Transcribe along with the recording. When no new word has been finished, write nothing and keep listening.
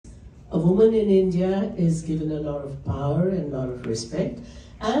A woman in India is given a lot of power and a lot of respect,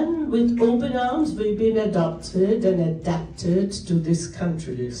 and with open arms we've been adopted and adapted to this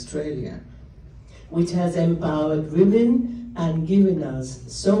country, Australia, which has empowered women and given us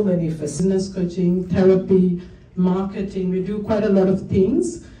so many facilities, coaching, therapy, marketing. We do quite a lot of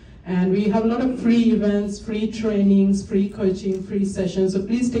things, and we have a lot of free events, free trainings, free coaching, free sessions, so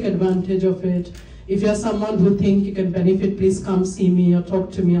please take advantage of it. If you're someone who thinks you can benefit, please come see me or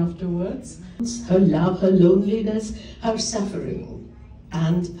talk to me afterwards. Her love, her loneliness, her suffering,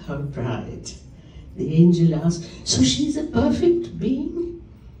 and her pride. The angel asked, so she's a perfect being?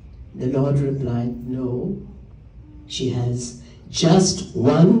 The Lord replied, no. She has just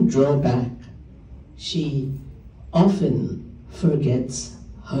one drawback. She often forgets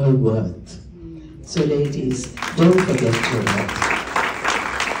her worth. So ladies, don't forget your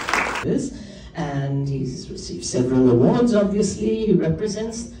worth. And he's received several awards, obviously. He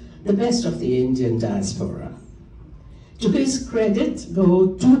represents the best of the Indian diaspora. To his credit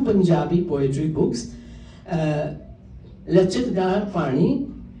go 2 Punjabi poetry books, Lachakdar Pani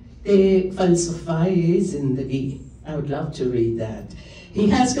te Falsafa-e Zindagi. I would love to read that. He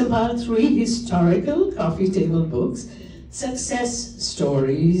has compiled 3 historical coffee table books, Success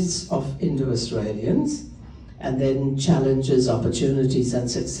Stories of Indo-Australians, and then Challenges, Opportunities and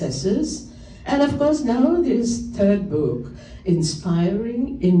Successes. And of course now this 3rd book,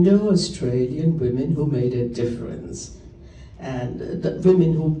 Inspiring Indo-Australian Women Who Made a Difference. And the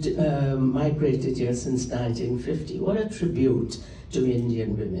women who migrated here since 1950. What a tribute to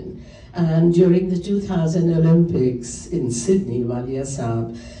Indian women. And during the 2000 Olympics in Sydney, Walia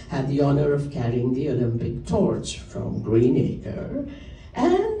Saab had the honor of carrying the Olympic torch from Greenacre.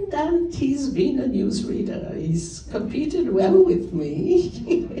 And he's been a newsreader. He's competed well with me,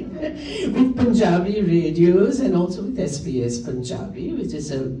 with Punjabi radios and also with SBS Punjabi, which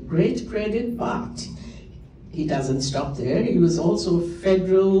is a great credit, but he doesn't stop there. He was also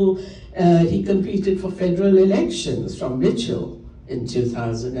federal, he competed for federal elections from Mitchell in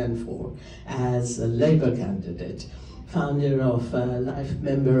 2004 as a Labour candidate, founder of, life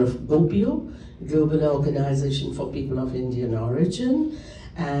member of GOPIO, Global Organization for People of Indian Origin,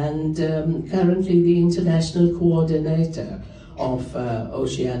 and currently the international coordinator of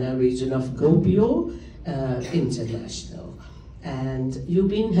Oceania region of GOPIO International. And you've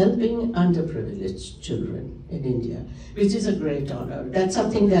been helping underprivileged children in India, which is a great honor. That's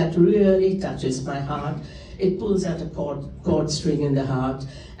something that really touches my heart. It pulls at a chord string in the heart.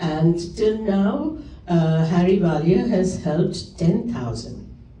 And till now, Harry Walia has helped 10,000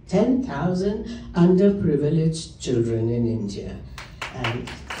 underprivileged children in India. And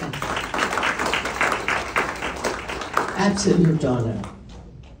absolute honor.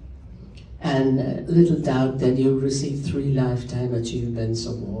 And little doubt that you received 3 Lifetime Achievements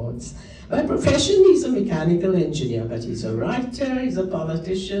Awards. By profession, he's a mechanical engineer, but he's a writer, he's a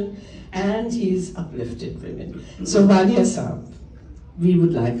politician, and he's uplifted women. So Walia Saab, we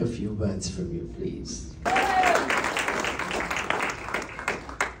would like a few words from you, please.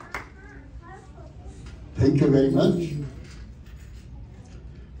 Thank you very much.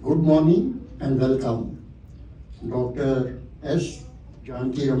 Good morning and welcome. Dr. S.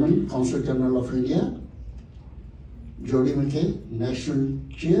 Janki Raman, Consul General of India, Jodie McKay, National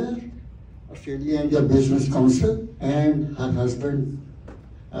Chair, Australia-India Business Council, and her husband,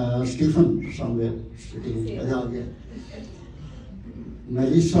 Stephen, somewhere sitting there.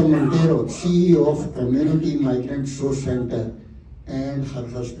 Melissa Montero, CEO of Community Migrant Source Center, and her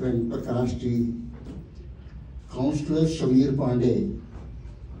husband, Prakash Ji, Councillor Samir Pandey,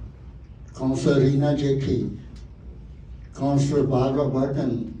 Councillor Reena Jetty, Councillor Barbara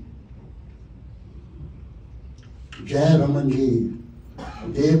Burton, Jai Ramanji,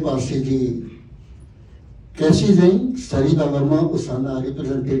 Dev Pasi Ji, Cassie Zain, Sarita Verma, Usana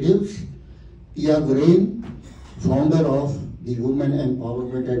representatives, Tia Green, founder of the Women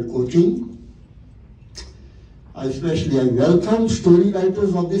Empowerment and Coaching. I welcome story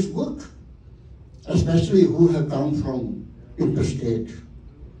writers of this book, especially who have come from interstate,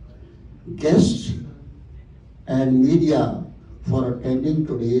 guests and media for attending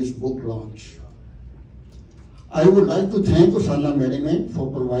today's book launch. I would like to thank Usana Management for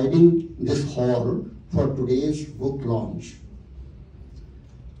providing this hall for today's book launch.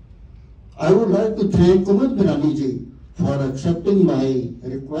 I would like to thank Kumar Birani ji for accepting my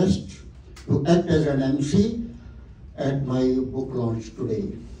request to act as an MC at my book launch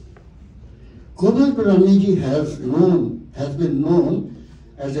today. Kumar Birani ji has been known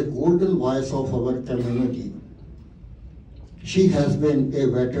as a golden voice of our community. She has been a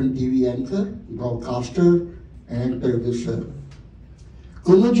veteran TV anchor, broadcaster, and producer.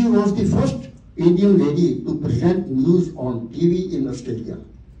 Kumaji was the first Indian lady to present news on TV in Australia.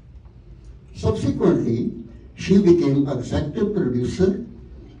 Subsequently, she became executive producer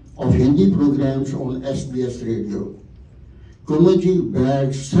of Hindi programs on SBS radio. Kumaji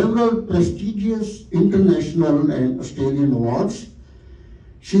bagged several prestigious international and Australian awards.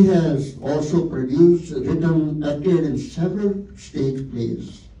 She has also produced, written, acted in several stage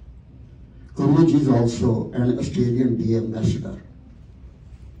plays. Kumaji is also an Australian Day ambassador.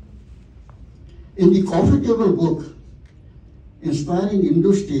 In the coffee table book, Inspiring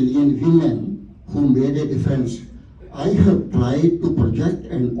Indo-Australian Women Who Made a Difference, I have tried to project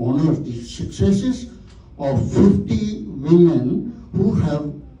and honor the successes of 50 women who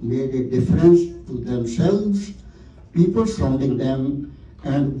have made a difference to themselves, people surrounding them,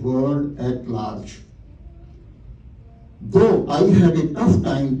 and world at large. Though I had a tough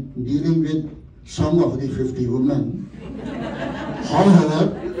time dealing with some of the 50 women,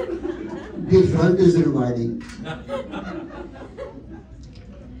 however, the result is rewarding.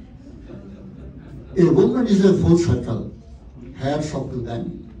 A woman is a full circle. Hats off to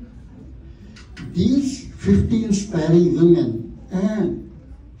them. These 50 inspiring women and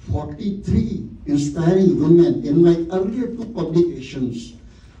 43 inspiring women in my earlier 2 publications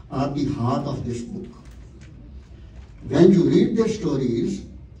are the heart of this book. When you read their stories,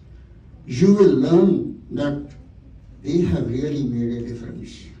 you will learn that they have really made a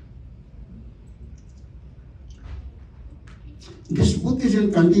difference. This book is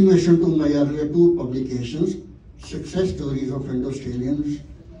in continuation to my earlier 2 publications, Success Stories of Indo-Australians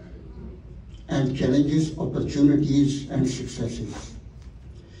and Challenges, Opportunities and Successes.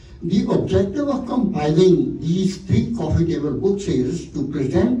 The objective of compiling these 3 coffee table books is to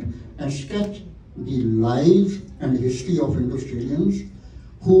present and sketch the lives and history of Indo-Australians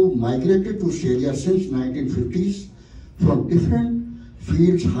who migrated to Australia since 1950s from different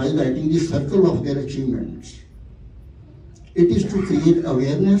fields, highlighting the circle of their achievements. It is to create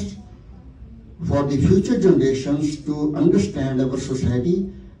awareness for the future generations to understand our society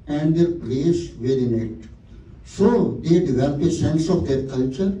and their place within it, so they develop a sense of their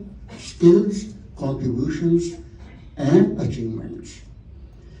culture, skills, contributions, and achievements.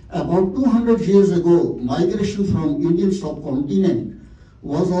 About 200 years ago, migration from Indian subcontinent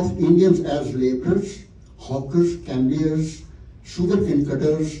was of Indians as laborers, hawkers, cameliers, sugarcane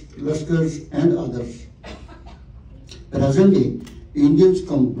cutters, luskers, and others. Presently, Indians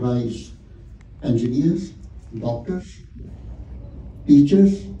comprise engineers, doctors,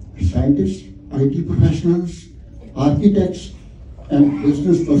 teachers, scientists, IT professionals, architects, and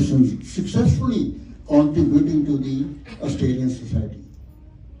business persons successfully contributing to the Australian society.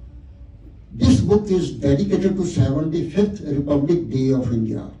 This book is dedicated to 75th Republic Day of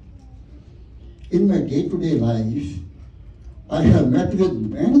India. In my day-to-day life, I have met with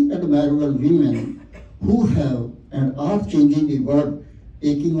many admirable women who have and are changing the world,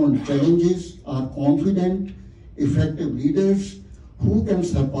 taking on challenges, are confident, effective leaders who can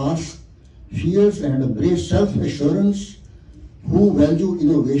surpass fears and embrace self-assurance, who value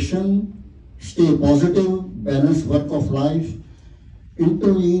innovation, stay positive, balance work of life,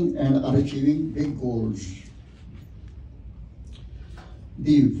 intervene and are achieving big goals.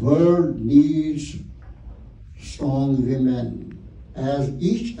 The world needs strong women, as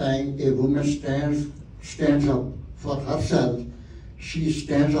each time a woman stands up for herself, she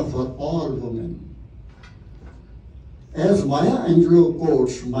stands up for all women. As Maya Angelou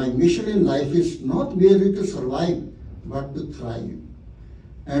quotes, my mission in life is not merely to survive, but to thrive,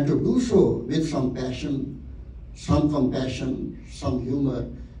 and to do so with some passion, some compassion, some humor,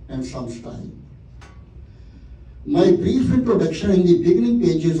 and some style. My brief introduction in the beginning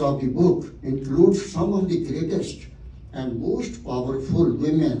pages of the book includes some of the greatest and most powerful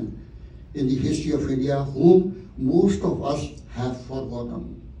women in the history of India whom most of us have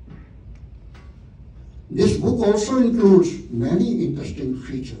forgotten. This book also includes many interesting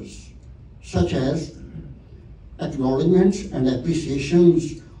features, such as acknowledgements and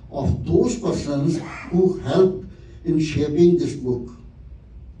appreciations of those persons who helped in shaping this book,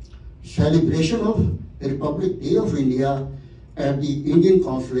 celebration of the Republic Day of India at the Indian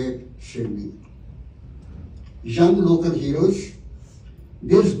Consulate, Sydney, young local heroes,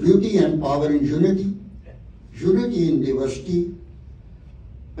 there's beauty and power in unity, unity in diversity,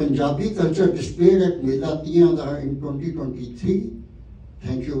 Punjabi culture displayed at Mela Tiyanda in 2023.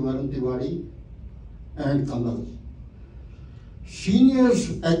 Thank you, Varun Tiwari and Kamal.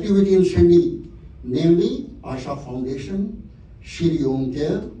 Seniors activity in Sydney, namely Asha Foundation, Shri Om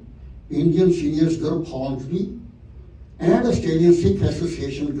Care, Indian Seniors Group Hornsby, and Australian Sikh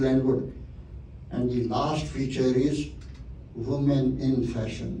Association Glenwood. And the last feature is women in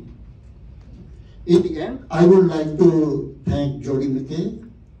fashion. In the end, I would like to thank Jody McKay,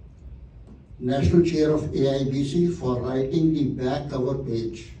 National Chair of AIBC, for writing the back cover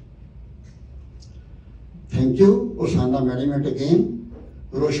page. Thank you, Osana Management again,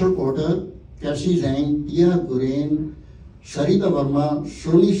 Rochelle Porter, Cassie Zhang, Tia Gurain, Sarita Verma,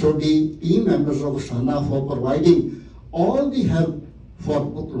 Soni Sodi, team members of Osana for providing all the help for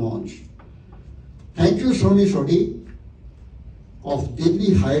book launch. Thank you, Soni Sodi of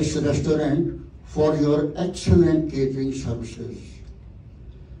Delhi Heights Restaurant for your excellent catering services.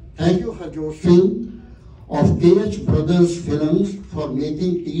 Thank you, Harjoot Singh of KH Brothers Films for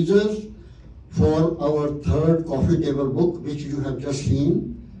making teasers for our third coffee table book, which you have just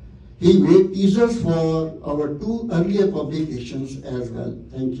seen. He made teasers for our 2 earlier publications as well.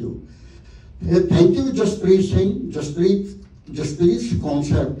 Thank you. Thank you, Jasprit Singh. Jasprit's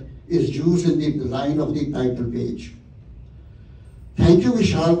concept is used in the design of the title page. Thank you,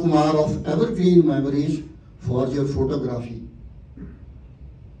 Vishal Kumar of Evergreen Memories for your photography.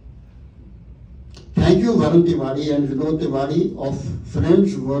 Thank you, Varun Tiwari and Vinod Tiwari of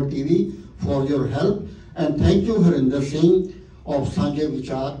Friends World TV for your help. And thank you, Harinder Singh of Sanjay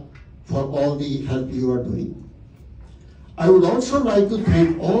Vichar for all the help you are doing. I would also like to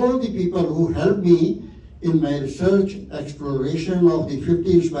thank all the people who helped me in my research exploration of the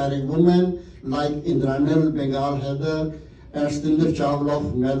 50 inspiring women like Indranil Bengal Heather and Stinder Chawla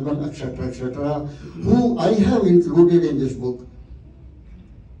of Melbourne, etc., who I have included in this book.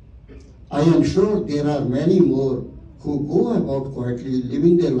 I am sure there are many more who go about quietly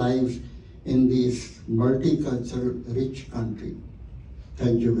living their lives in this multicultural, rich country.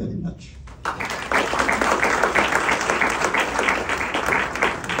 Thank you very much.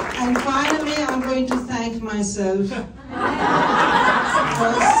 And finally, I'm going to thank myself for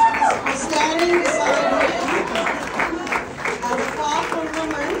standing beside him as a powerful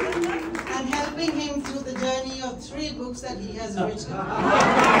woman and helping him through the journey of 3 books that he has written.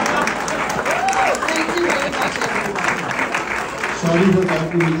 Thank you very much, everyone. Sorry for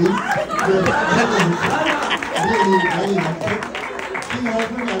that, really very helpful. He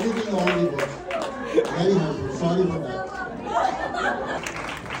helped me editing all the books. Very helpful. Sorry for that.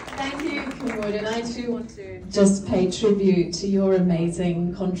 Thank you, Kumud, and I too want to just pay tribute to your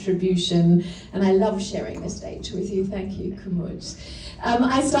amazing contribution, and I love sharing the stage with you. Thank you, Kumud.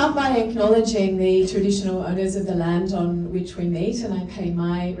 I start by acknowledging the traditional owners of the land on which we meet, and I pay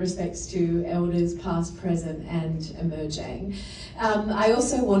my respects to elders past, present and emerging. I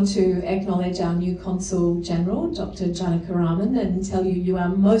also want to acknowledge our new Consul General, Dr. Janaka Raman, and tell you you are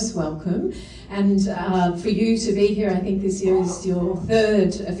most welcome. And for you to be here, I think this year is your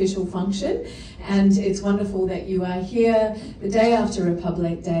 3rd official function, and it's wonderful that you are here the day after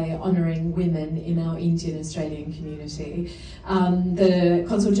Republic Day honouring women in our Indian Australian community. The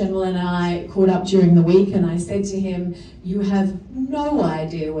Consul General and I caught up during the week, and I said to him, you have no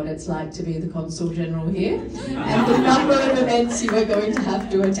idea what it's like to be the Consul General here, and the number of events you are going to have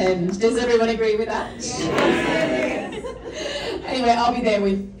to attend. Does everyone agree with that? Yes. Anyway, I'll be there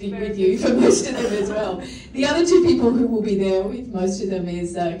with you for most of them as well. The other 2 people who will be there with most of them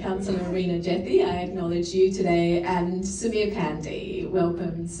is Councillor Reena Jethi, I acknowledge you today, and Samir Pandey.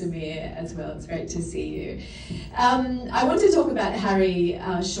 Welcome, Samir, as well. It's great to see you. I want to talk about Harry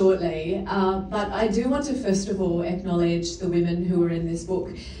shortly, but I do want to first of all acknowledge the women who are in this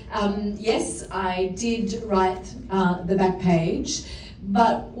book. Yes, I did write the back page,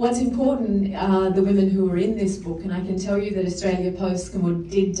 but what's important are the women who are in this book, and I can tell you that Australia Post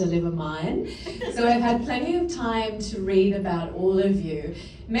did deliver mine. So I've had plenty of time to read about all of you.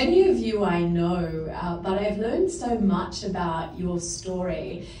 Many of you I know, but I've learned so much about your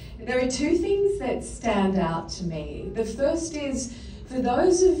story. There are 2 things that stand out to me. The first is, for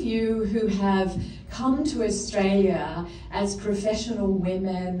those of you who have come to Australia as professional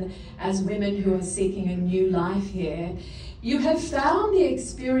women, as women who are seeking a new life here, you have found the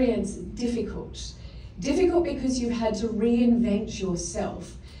experience difficult. Difficult because you had to reinvent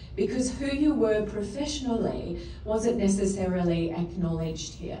yourself, because who you were professionally wasn't necessarily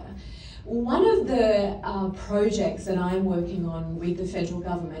acknowledged here. One of the projects that I'm working on with the federal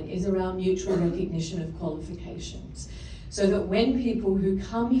government is around mutual recognition of qualifications, so that when people who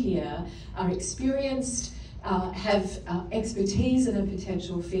come here are experienced, have expertise in a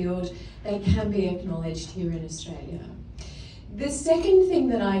potential field, they can be acknowledged here in Australia. The second thing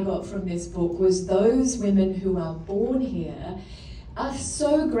that I got from this book was those women who are born here are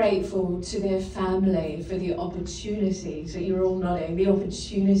so grateful to their family for the opportunity, so you're all nodding, the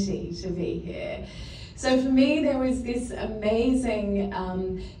opportunity to be here. So for me, there was this amazing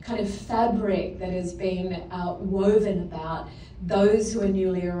kind of fabric that has been woven about those who are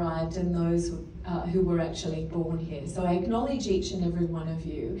newly arrived and those who were actually born here. So I acknowledge each and every one of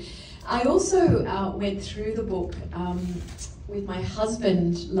you. I also went through the book with my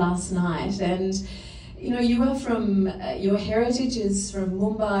husband last night, and you know, you are from, your heritage is from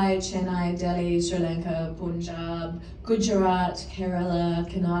Mumbai, Chennai, Delhi, Sri Lanka, Punjab, Gujarat, Kerala,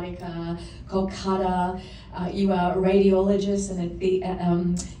 Karnataka, Kolkata. You are radiologists and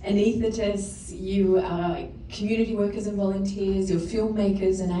anaesthetists. You are community workers and volunteers. You're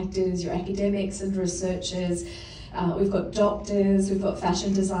filmmakers and actors. You're academics and researchers. We've got doctors. We've got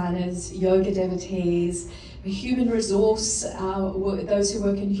fashion designers, yoga devotees, human resource, those who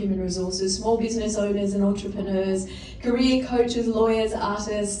work in human resources, small business owners and entrepreneurs, career coaches, lawyers,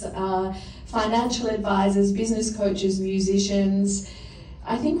 artists, financial advisors, business coaches, musicians.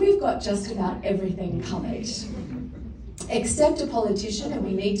 I think we've got just about everything covered, except a politician, and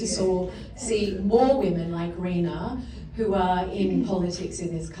we need to see more women like Rena who are in politics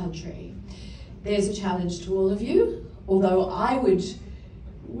in this country. There's a challenge to all of you, although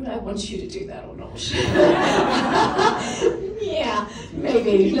would I want you to do that or not? Yeah,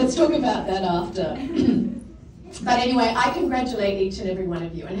 maybe. Let's talk about that after. But anyway, I congratulate each and every one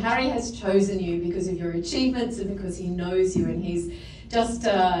of you. And Harry has chosen you because of your achievements and because he knows you, and he's just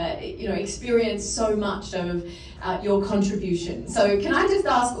you know, experienced so much of your contribution. So can I just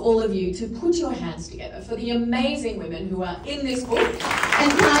ask all of you to put your hands together for the amazing women who are in this book?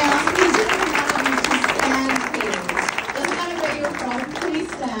 And can I ask each and every one of you to stand here? Doesn't matter where you're from, please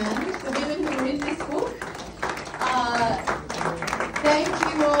stand. The women who are in this book. Thank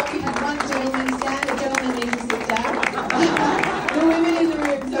you all. We had one gentleman stand, a gentleman needs to sit down. The women in the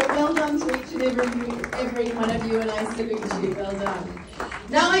room, so well done to each and every one of you, and I salute you, well done.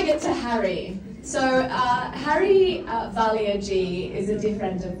 Now I get to Harry. So Harry Walia ji is a dear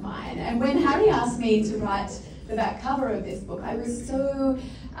friend of mine, and when Harry asked me to write the back cover of this book, I was so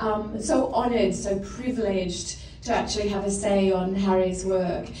honoured, so privileged to actually have a say on Harry's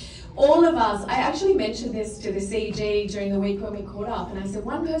work. All of us, I actually mentioned this to the CG during the week when we caught up, and I said,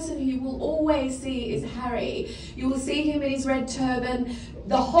 one person who you will always see is Harry. You will see him in his red turban.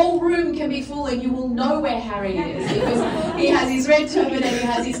 The whole room can be full and you will know where Harry is because he has his red turban and he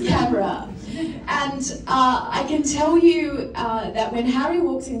has his camera. And I can tell you that when Harry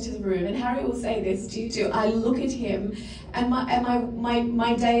walks into the room, and Harry will say this to you too, I look at him and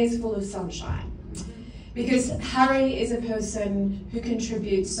my day is full of sunshine. Because Harry is a person who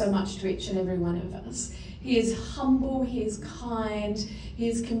contributes so much to each and every one of us. He is humble, he is kind, he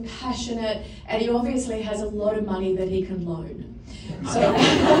is compassionate, and he obviously has a lot of money that he can loan. So,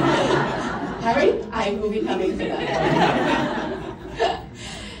 Harry, I will be coming for that.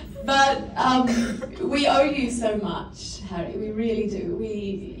 But we owe you so much, Harry, we really do.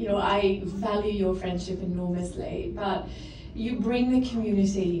 I value your friendship enormously, but you bring the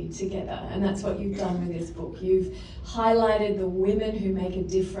community together, and that's what you've done with this book. You've highlighted the women who make a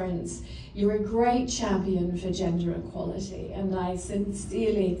difference. You're a great champion for gender equality, and I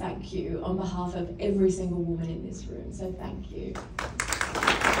sincerely thank you on behalf of every single woman in this room, so thank you.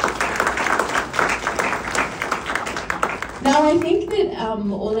 Now, I think that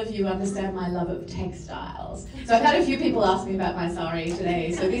all of you understand my love of textiles. So I've had a few people ask me about my sari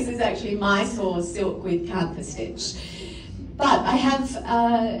today, so this is actually Mysore silk with kantha stitch. But I have,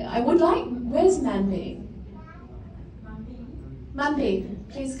 where's Manbi? Manbi,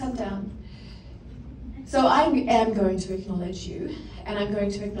 please come down. So I am going to acknowledge you, and I'm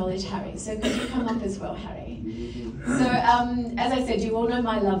going to acknowledge Harry. So could you come up as well, Harry? So as I said, you all know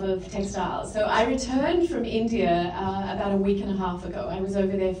my love of textiles. So I returned from India about a week and a half ago. I was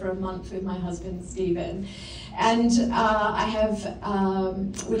over there for a month with my husband, Stephen. And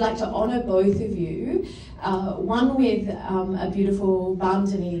would like to honour both of you, one with a beautiful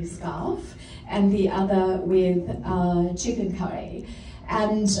bandhani scarf and the other with chicken curry.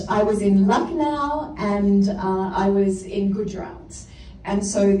 And I was in Lucknow and I was in Gujarat. And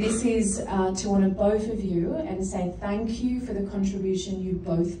so this is to honour both of you and say thank you for the contribution you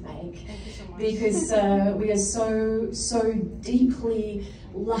both make. Thank you so much. Because we are so deeply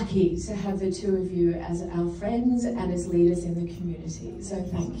lucky to have the two of you as our friends and as leaders in the community. So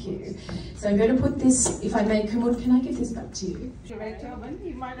thank you. So I'm going to put this, if I may, Kumud, can I give this back to you? You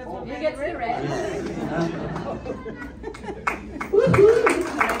might as well You get the red.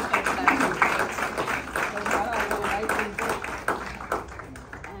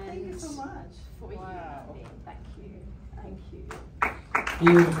 Thank you so much. Wow. Thank you. Thank you.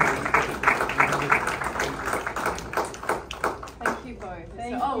 Beautiful. Thank you both.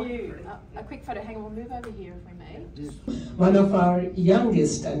 So, a quick photo. Hang on, we'll move over here if we may. One of our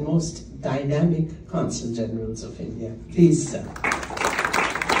youngest and most dynamic Consul Generals of India. Please, sir.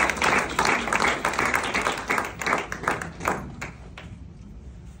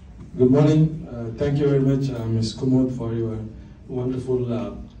 Good morning. Thank you very much, Ms. Kumud, for your wonderful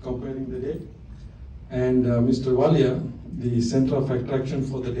comparing the day. And Mr. Walia, the center of attraction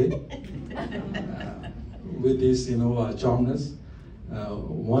for the day, with his, charmness.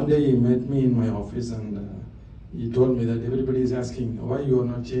 One day he met me in my office and he told me that everybody is asking why you are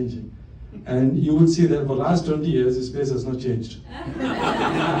not changing. And you would see that for the last 20 years, his face has not changed.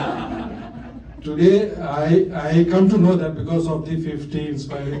 Today, I come to know that because of the 50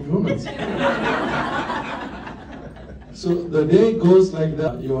 inspiring women. So the day goes like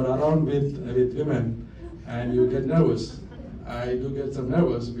that. You are around with women and you get nervous. I do get some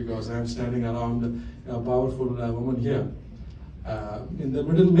nervous because I'm standing around a powerful woman here. In the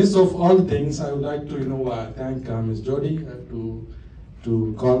midst of all things, I would like to thank Ms. Jody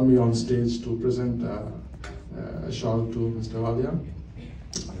to call me on stage to present a shawl to Mr. Walia.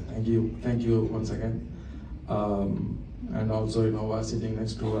 Thank you once again. And also, sitting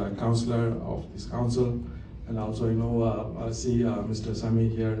next to a counselor of this council, and also, I see Mr. Sami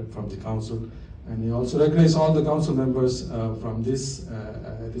here from the council, and he also recognize all the council members from this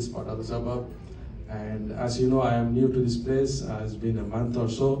part of the suburb. And as you know, I am new to this place. It's been a month or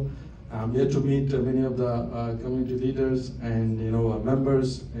so. I'm here to meet many of the community leaders and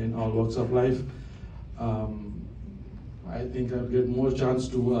members in all walks of life. I think I'll get more chance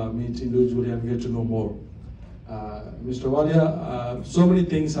to meet individually and get to know more. Mr. Walia, so many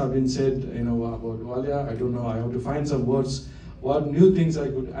things have been said, about Walia. I don't know. I have to find some words. What new things I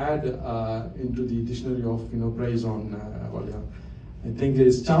could add into the dictionary of praise on Walia. I think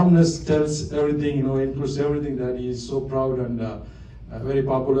his charmness tells everything. Includes everything, that he is so proud and a very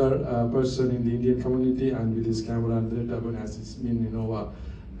popular person in the Indian community, and with his camera and the turban has been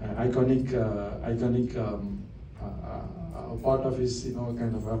iconic part of his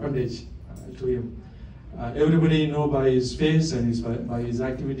kind of appendage to him. Everybody by his face and by his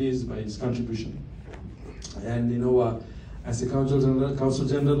activities, by his contribution. And as a Consul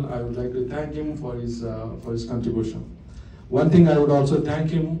General, I would like to thank him for his contribution. One thing I would also thank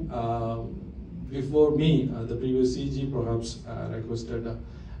him, before me, the previous CG perhaps requested,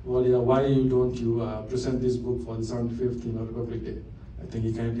 Walia, why don't you present this book for the 75th Republic Day? I think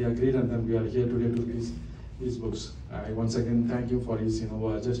he kindly agreed, and then we are here today to release these books. I once again thank you for his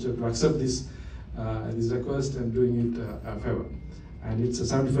gesture to accept this request and doing it a favor. And it's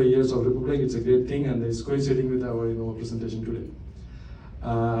 75 years of Republic. It's a great thing, and it's coinciding with our presentation today.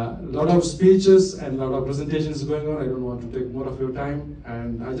 A lot of speeches and a lot of presentations going on. I don't want to take more of your time,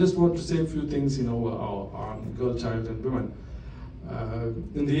 and I just want to say a few things on girl, child, and women.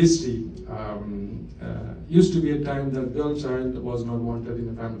 In the history, used to be a time that girl child was not wanted in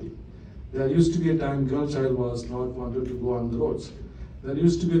a family. There used to be a time girl child was not wanted to go on the roads. There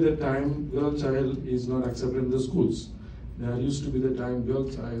used to be the time girl child is not accepted in the schools. There used to be the time girl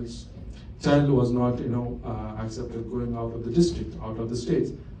child was not accepted going out of the district, out of the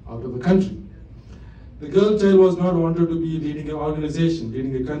states, out of the country. The girl child was not wanted to be leading an organization,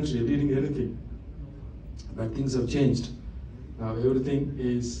 leading a country, leading anything. But things have changed. Now everything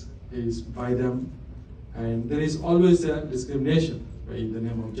is by them, and there is always a discrimination in the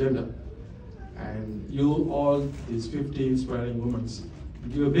name of gender. And you all, these 50 inspiring women,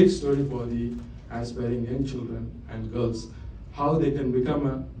 give a big story for the aspiring young children and girls, how they can become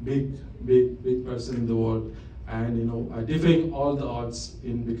a big person in the world, and defying all the odds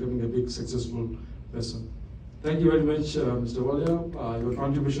in becoming a big successful person. Thank you very much, Mr. Walia. Your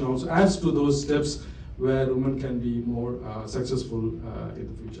contribution also adds to those steps where women can be more successful in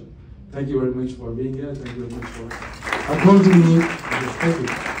the future. Thank you very much for being here. Thank you very much for approaching me. Thank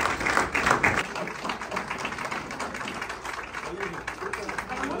you.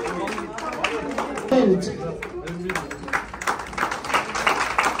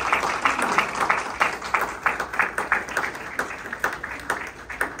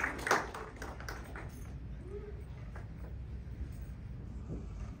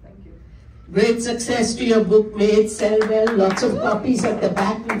 Great success to your book, may it sell well. Lots of copies at the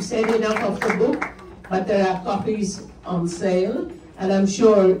back. We've said enough of the book, but there are copies on sale, and I'm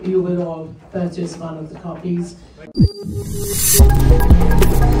sure you will all purchase one of the copies.